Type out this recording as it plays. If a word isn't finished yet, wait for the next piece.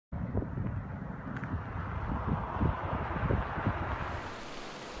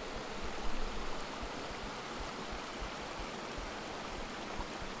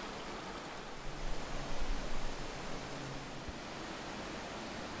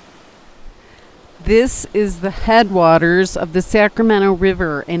This is the headwaters of the Sacramento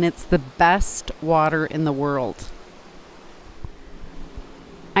River, and it's the best water in the world.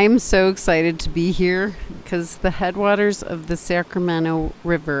 I'm so excited to be here because the headwaters of the Sacramento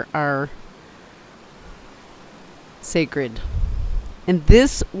River are sacred. And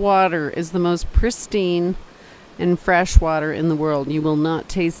this water is the most pristine and fresh water in the world. You will not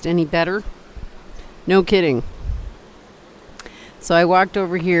taste any better. No kidding. So I walked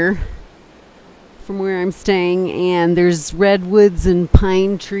over here from where I'm staying, and there's redwoods and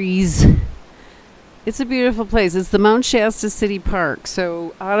pine trees. It's a beautiful place. It's the Mount Shasta City Park.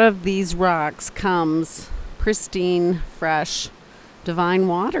 So out of these rocks comes pristine, fresh, divine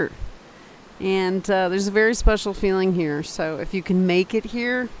water. And there's a very special feeling here. So if you can make it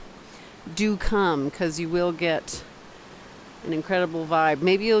here, do come, because you will get an incredible vibe.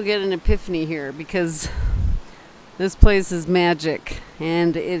 Maybe you'll get an epiphany here, because this place is magic.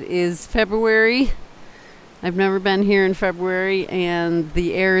 And it is February. I've never been here in February, and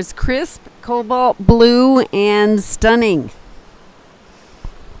the air is crisp, cobalt blue, and stunning.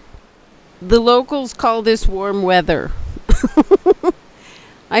 The locals call this warm weather.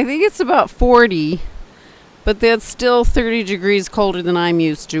 I think it's about 40, but that's still 30 degrees colder than I'm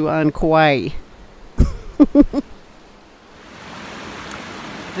used to on Kauai.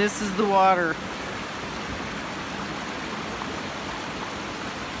 This is the water.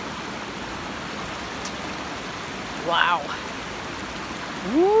 Wow.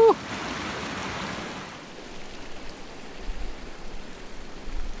 Woo!